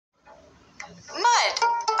Mud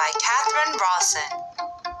by Catherine Rawson.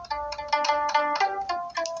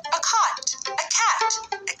 A cot, a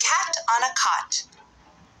cat on a cot.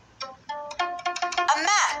 A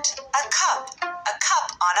mat, a cup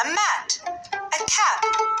on a mat. A cap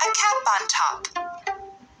on top.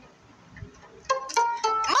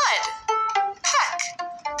 Mud, peck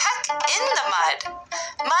in the mud.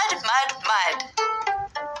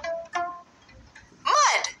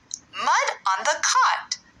 Mud. Mud on the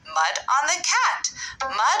cot. Mud on the cat.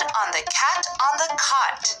 Mud on the cat on the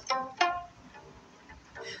cot.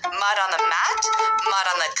 Mud on the mat. Mud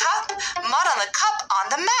on the cup. Mud on the cup on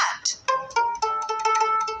the mat.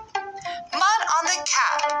 Mud on the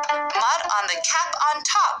cap. Mud on the cap on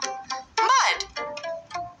top. Mud.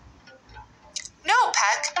 No,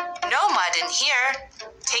 Peck. No mud in here.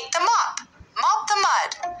 Take the mop. Mop the mud.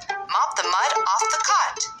 Mop the mud off the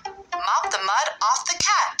cot. Mop the mud off the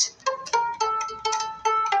cat.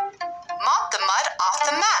 Mop the mud off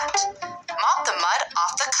the mat. Mop the mud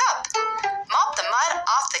off the cup. Mop the mud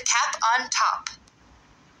off the cap on top.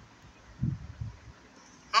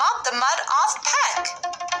 Mop the mud off Peck.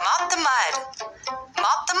 Mop the mud.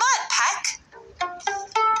 Mop the mud, Peck.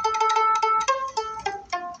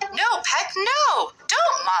 No, Peck, no.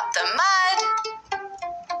 Don't mop the mud.